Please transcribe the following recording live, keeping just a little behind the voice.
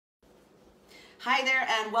Hi there,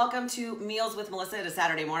 and welcome to Meals with Melissa. It is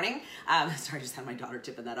Saturday morning. Sorry, I just had my daughter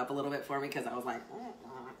tipping that up a little bit for me because I was like,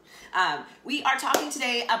 we are talking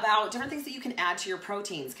today about different things that you can add to your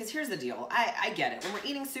proteins. Because here's the deal. I get it. When we're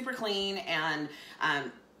eating super clean and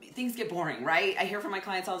things get boring, right? I hear from my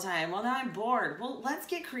clients all the time, well, now I'm bored. Well, let's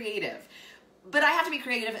get creative. But I have to be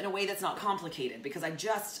creative in a way that's not complicated because I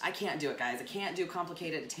can't do it, guys. I can't do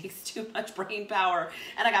complicated. It takes too much brain power,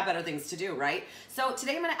 and I got better things to do, right? So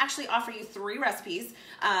today I'm gonna actually offer you 3 recipes,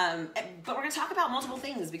 but we're gonna talk about multiple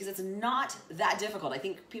things because it's not that difficult. I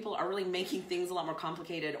think people are really making things a lot more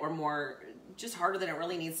complicated or more just harder than it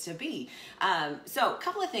really needs to be. So a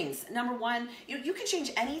couple of things. Number one, you can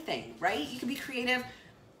change anything, right? You can be creative.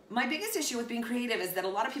 My biggest issue with being creative is that a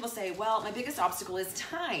lot of people say, well, my biggest obstacle is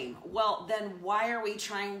time. Well, then why are we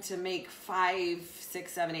trying to make 5,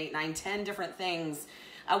 6, 7, 8, 9, 10 different things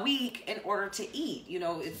a week in order to eat? You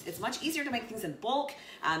know, it's much easier to make things in bulk,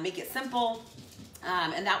 make it simple.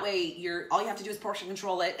 And that way all you have to do is portion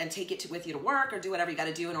control it and take it with you to work or do whatever you got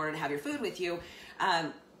to do in order to have your food with you.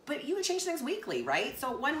 But you can change things weekly, right?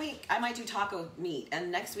 So one week I might do taco meat,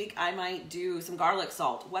 and next week I might do some garlic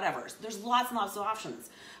salt, whatever. There's lots and lots of options.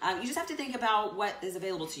 You just have to think about what is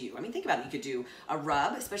available to you. I mean, think about it. You could do a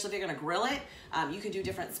rub, especially if you're gonna grill it. You could do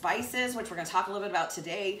different spices, which we're gonna talk a little bit about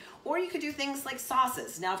today, or you could do things like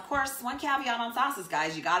sauces. Now, of course, one caveat on sauces,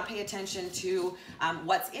 guys, you gotta pay attention to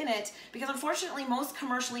what's in it, because unfortunately, most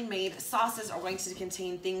commercially made sauces are going to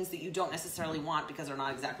contain things that you don't necessarily want because they're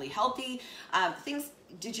not exactly healthy.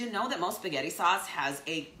 Did you know that most spaghetti sauce has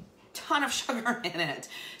a ton of sugar in it?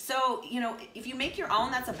 So, if you make your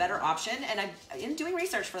own, that's a better option. And in doing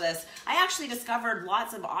research for this, I actually discovered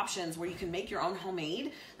lots of options where you can make your own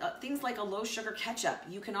homemade, things like a low sugar ketchup.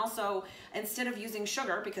 You can also, instead of using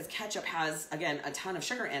sugar, because ketchup has, again, a ton of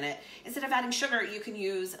sugar in it, instead of adding sugar, you can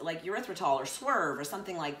use like erythritol or Swerve or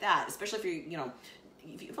something like that, especially if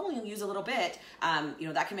if you only use a little bit,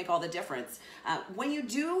 that can make all the difference. When you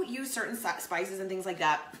do use certain spices and things like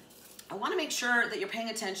that, I want to make sure that you're paying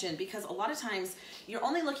attention, because a lot of times you're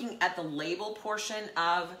only looking at the label portion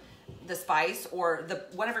of the spice or the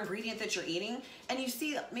whatever ingredient that you're eating, and you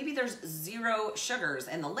see maybe there's 0 sugars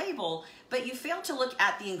in the label, but you fail to look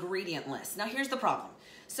at the ingredient list. Now here's the problem.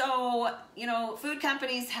 So, food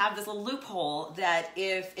companies have this little loophole that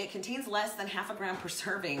if it contains less than ½ gram per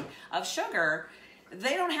serving of sugar,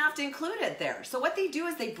 they don't have to include it there. So what they do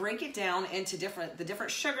is they break it down into the different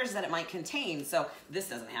sugars that it might contain. So this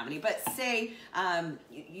doesn't have any, but say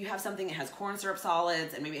you have something that has corn syrup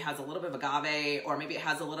solids, and maybe it has a little bit of agave, or maybe it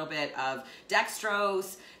has a little bit of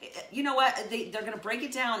dextrose. You know what? They're gonna break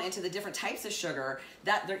it down into the different types of sugar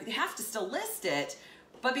that they have to still list it.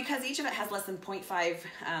 But because each of it has less than 0.5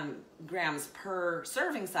 grams per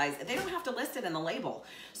serving size, they don't have to list it in the label.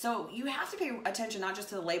 So you have to pay attention not just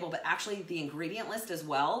to the label, but actually the ingredient list as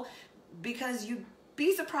well, because you'd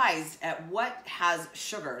be surprised at what has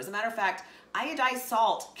sugar. As a matter of fact, iodized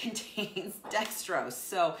salt contains dextrose.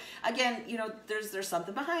 So again, there's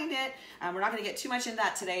something behind it. We're not gonna get too much in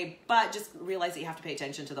that today, but just realize that you have to pay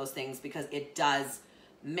attention to those things because it does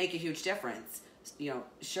make a huge difference.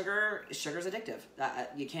 Sugar's addictive.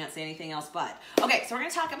 You can't say anything else but. Okay, so we're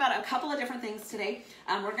gonna talk about a couple of different things today.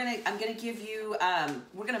 We're gonna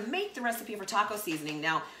make the recipe for taco seasoning.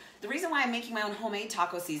 Now, the reason why I'm making my own homemade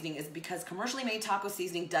taco seasoning is because commercially made taco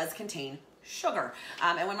seasoning does contain sugar.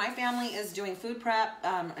 And when my family is doing food prep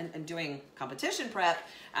and doing competition prep,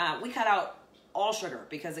 we cut out all sugar,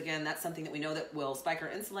 because again, that's something that we know that will spike our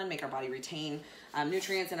insulin, make our body retain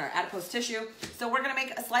nutrients in our adipose tissue. So we're gonna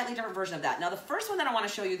make a slightly different version of that. Now, the first one that I wanna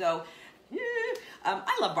show you though,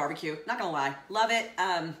 I love barbecue, not gonna lie, love it.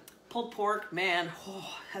 Pulled pork, man,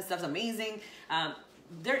 that stuff's amazing.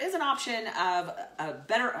 There is an option of a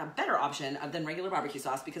better option than regular barbecue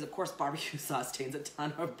sauce, because of course barbecue sauce contains a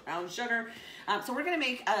ton of brown sugar. So we're gonna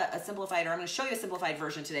make a simplified, or I'm gonna show you a simplified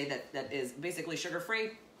version today that is basically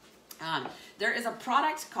sugar-free. There is a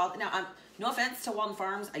product called, no offense to Walden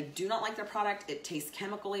Farms, I do not like their product. It tastes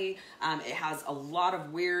chemically. It has a lot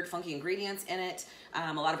of weird, funky ingredients in it,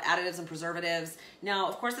 a lot of additives and preservatives. Now,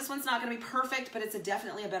 of course, this one's not gonna be perfect, but it's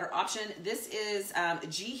definitely a better option. This is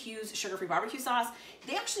G. Hughes Sugar-Free Barbecue Sauce.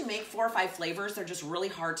 They actually make 4 or 5 flavors. They're just really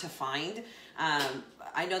hard to find.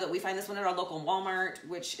 I know that we find this one at our local Walmart,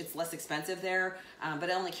 which it's less expensive there, but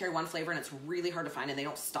they only carry 1 flavor, and it's really hard to find, and they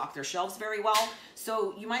don't stock their shelves very well.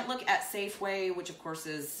 So you might look at Safeway, which of course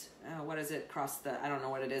is, what is it, I don't know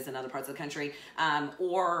what it is in other parts of the country,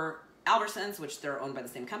 or Albertsons, which they're owned by the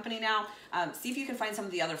same company now. See if you can find some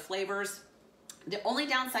of the other flavors. The only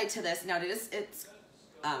downside to this, now it's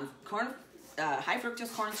high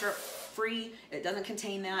fructose corn syrup free. It doesn't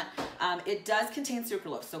contain that. It does contain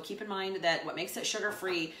sucralose. So keep in mind that what makes it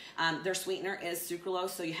sugar-free, their sweetener is sucralose.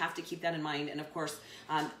 So you have to keep that in mind. And of course,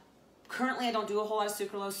 currently, I don't do a whole lot of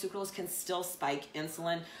sucralose. Sucralose can still spike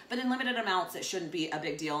insulin, but in limited amounts, it shouldn't be a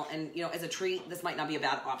big deal. And, you know, as a treat, this might not be a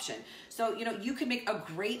bad option. So, you know, you could make a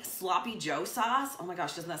great sloppy Joe sauce. Oh my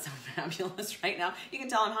gosh, doesn't that sound fabulous right now? You can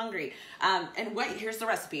tell I'm hungry. And here's the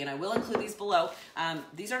recipe, and I will include these below.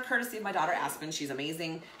 These are courtesy of my daughter, Aspen. She's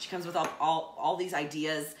amazing. She comes with all these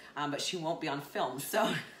ideas, but she won't be on film.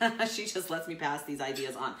 So she just lets me pass these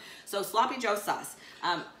ideas on. So sloppy Joe sauce.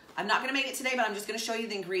 I'm not gonna make it today, but I'm just gonna show you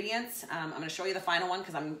the ingredients. I'm gonna show you the final one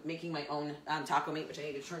because I'm making my own taco meat, which I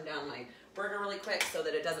need to turn down my burger really quick so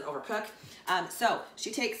that it doesn't overcook. So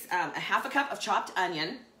she takes a half a cup of chopped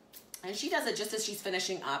onion, and she does it just as she's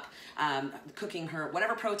finishing up cooking her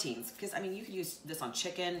whatever proteins. Because I mean, you could use this on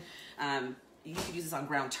chicken. You could use this on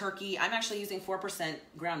ground turkey. I'm actually using 4%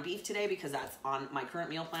 ground beef today because that's on my current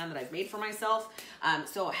meal plan that I've made for myself.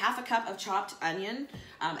 So half a cup of chopped onion,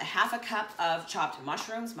 a half a cup of chopped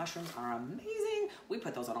mushrooms. Mushrooms are amazing. We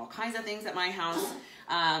put those on all kinds of things at my house.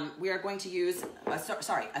 We are going to use, a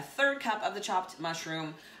third cup of the chopped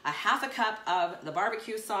mushroom, a half a cup of the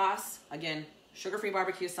barbecue sauce, again, sugar-free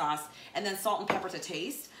barbecue sauce, and then salt and pepper to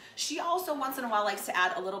taste. She also once in a while likes to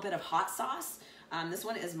add a little bit of hot sauce. This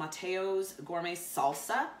one is Mateo's Gourmet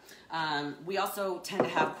Salsa. We also tend to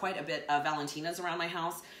have quite a bit of Valentina's around my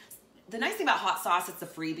house. The nice thing about hot sauce, it's a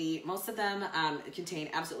freebie. Most of them contain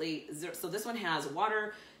absolutely zero. So this one has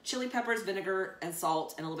water, chili peppers, vinegar, and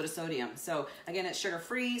salt, and a little bit of sodium. So again, it's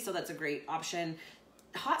sugar-free, so that's a great option.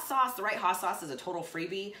 Hot sauce, the right hot sauce is a total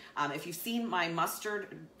freebie. If you've seen my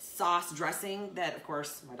mustard sauce dressing that, of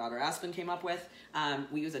course, my daughter Aspen came up with,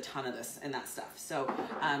 we use a ton of this and that stuff. So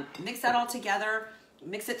mix that all together,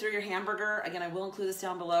 mix it through your hamburger. Again, I will include this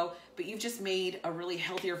down below, but you've just made a really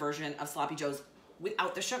healthier version of Sloppy Joe's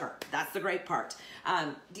without the sugar. That's the great part.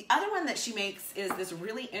 The other one that she makes is this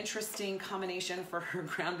really interesting combination for her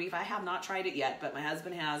ground beef. I have not tried it yet, but my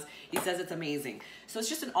husband has. He says it's amazing. So it's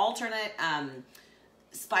just an alternate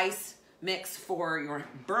spice mix for your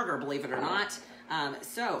burger, believe it or not.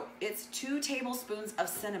 So it's 2 tablespoons of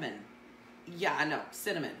cinnamon. Yeah, I know,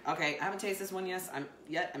 cinnamon. Okay, I haven't tasted this one yet.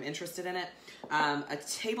 I'm interested in it. A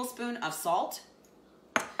tablespoon of salt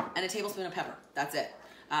and a tablespoon of pepper. That's it.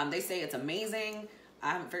 They say it's amazing. I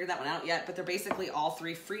haven't figured that one out yet, but they're basically all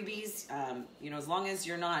 3 freebies. You know, as long as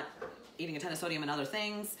you're not eating a ton of sodium and other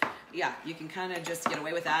things, yeah, you can kind of just get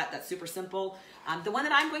away with that. That's super simple. The one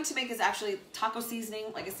that I'm going to make is actually taco seasoning.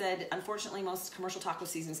 Like I said, unfortunately, most commercial taco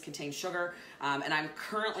seasonings contain sugar, and I'm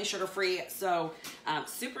currently sugar-free, so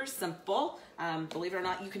super simple. Believe it or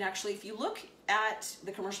not, you can actually, if you look at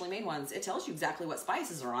the commercially made ones, it tells you exactly what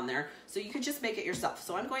spices are on there, so you can just make it yourself.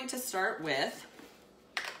 So I'm going to start with,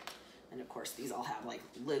 and of course, these all have like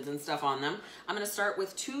lids and stuff on them. I'm going to start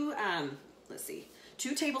with 2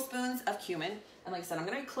 tablespoons of cumin. And like I said, I'm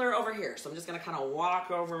going to clear over here. So I'm just going to kind of walk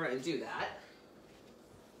over and do that.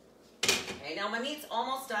 Okay, now my meat's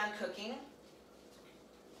almost done cooking.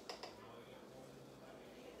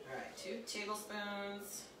 All right, 2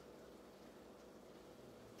 tablespoons.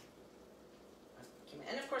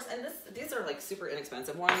 And of course, these are like super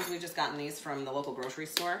inexpensive ones. We've just gotten these from the local grocery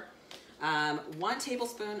store. 1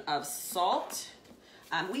 tablespoon of salt.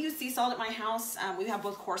 We use sea salt at my house. We have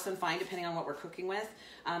both coarse and fine depending on what we're cooking with.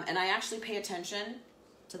 And I actually pay attention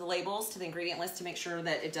to the labels, to the ingredient list to make sure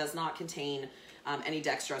that it does not contain any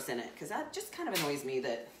dextrose in it. Because that just kind of annoys me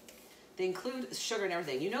that they include sugar and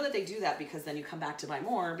everything. You know that they do that because then you come back to buy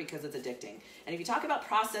more because it's addicting. And if you talk about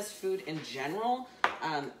processed food in general,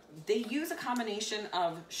 they use a combination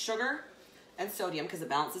of sugar and sodium because it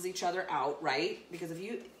balances each other out, right? Because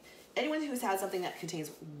anyone who's had something that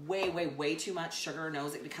contains way too much sugar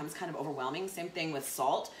knows it becomes kind of overwhelming. Same thing with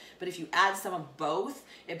salt. But if you add some of both,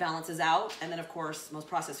 it balances out. And then, of course, most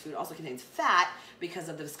processed food also contains fat because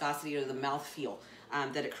of the viscosity or the mouthfeel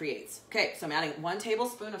that it creates. Okay, so I'm adding 1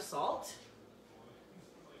 tablespoon of salt.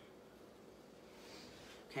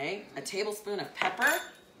 Okay, a tablespoon of pepper.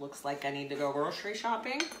 Looks like I need to go grocery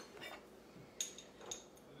shopping.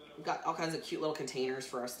 We've got all kinds of cute little containers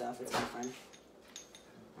for our stuff. It's kind of fun.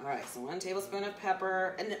 All right, so 1 tablespoon of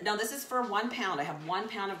pepper. And now this is for 1 pound. I have 1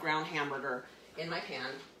 pound of ground hamburger in my pan.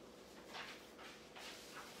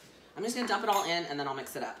 I'm just gonna dump it all in and then I'll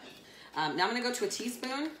mix it up. Now I'm gonna go to a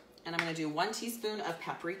teaspoon and I'm gonna do 1 teaspoon of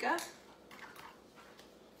paprika.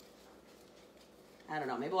 I don't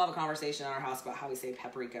know, maybe we'll have a conversation in our house about how we say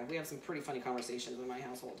paprika. We have some pretty funny conversations in my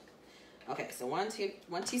household. Okay, so 1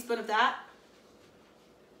 teaspoon of that.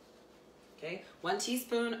 Okay, 1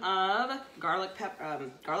 teaspoon of garlic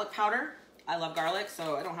powder. I love garlic,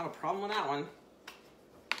 so I don't have a problem with that one.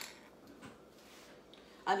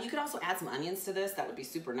 You could also add some onions to this. That would be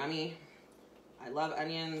super nummy. I love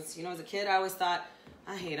onions. You know, as a kid, I always thought,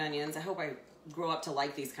 I hate onions. I hope I grow up to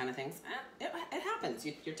like these kind of things. It happens.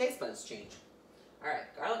 Your taste buds change. All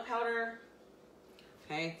right, garlic powder.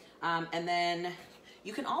 Okay, and then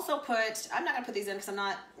you can also put, I'm not gonna put these in because I'm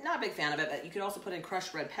not a big fan of it, but you could also put in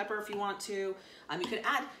crushed red pepper if you want to. You could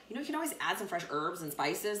add, you can always add some fresh herbs and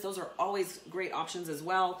spices. Those are always great options as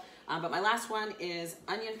well. But my last one is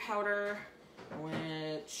onion powder,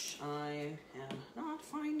 which I am not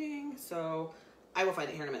finding. So I will find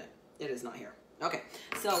it here in a minute. It is not here. Okay,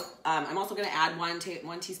 so I'm also gonna add one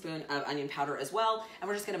teaspoon of onion powder as well, and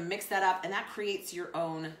we're just gonna mix that up, and that creates your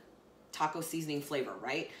own taco seasoning flavor,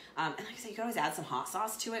 right? And like I said, you can always add some hot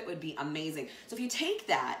sauce to it. It would be amazing. So if you take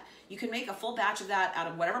that, you can make a full batch of that out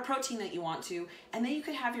of whatever protein that you want to, and then you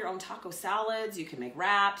could have your own taco salads. You can make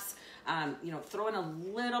wraps, throw in a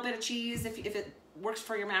little bit of cheese if it works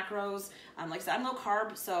for your macros. Like I said, I'm low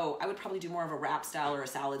carb, so I would probably do more of a wrap style or a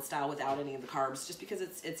salad style without any of the carbs, just because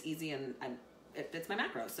it's easy and it fits my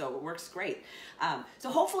macros, so it works great. So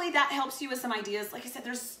hopefully that helps you with some ideas. Like I said,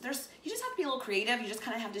 there's you just have to be a little creative. You just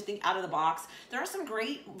kind of have to think out of the box. There are some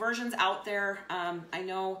great versions out there. I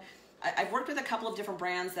know I've worked with a couple of different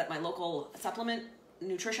brands that my local supplement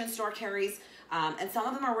nutrition store carries, and some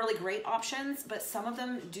of them are really great options, but some of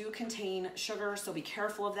them do contain sugar, so be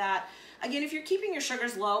careful of that. Again, if you're keeping your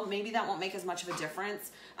sugars low, maybe that won't make as much of a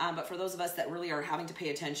difference, but for those of us that really are having to pay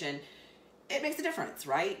attention, it makes a difference,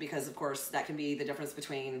 right? Because of course that can be the difference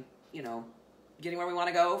between, getting where we want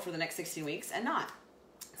to go for the next 16 weeks and not.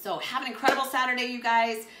 So have an incredible Saturday, you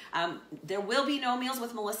guys. There will be no Meals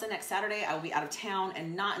with Melissa next Saturday. I will be out of town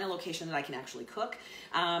and not in a location that I can actually cook.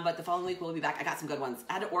 But the following week we'll be back. I got some good ones.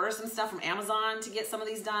 I had to order some stuff from Amazon to get some of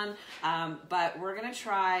these done. But we're gonna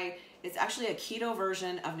try, it's actually a keto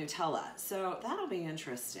version of Nutella. So that'll be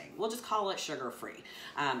interesting. We'll just call it sugar-free.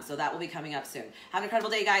 So that will be coming up soon. Have an incredible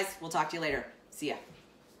day, guys. We'll talk to you later. See ya.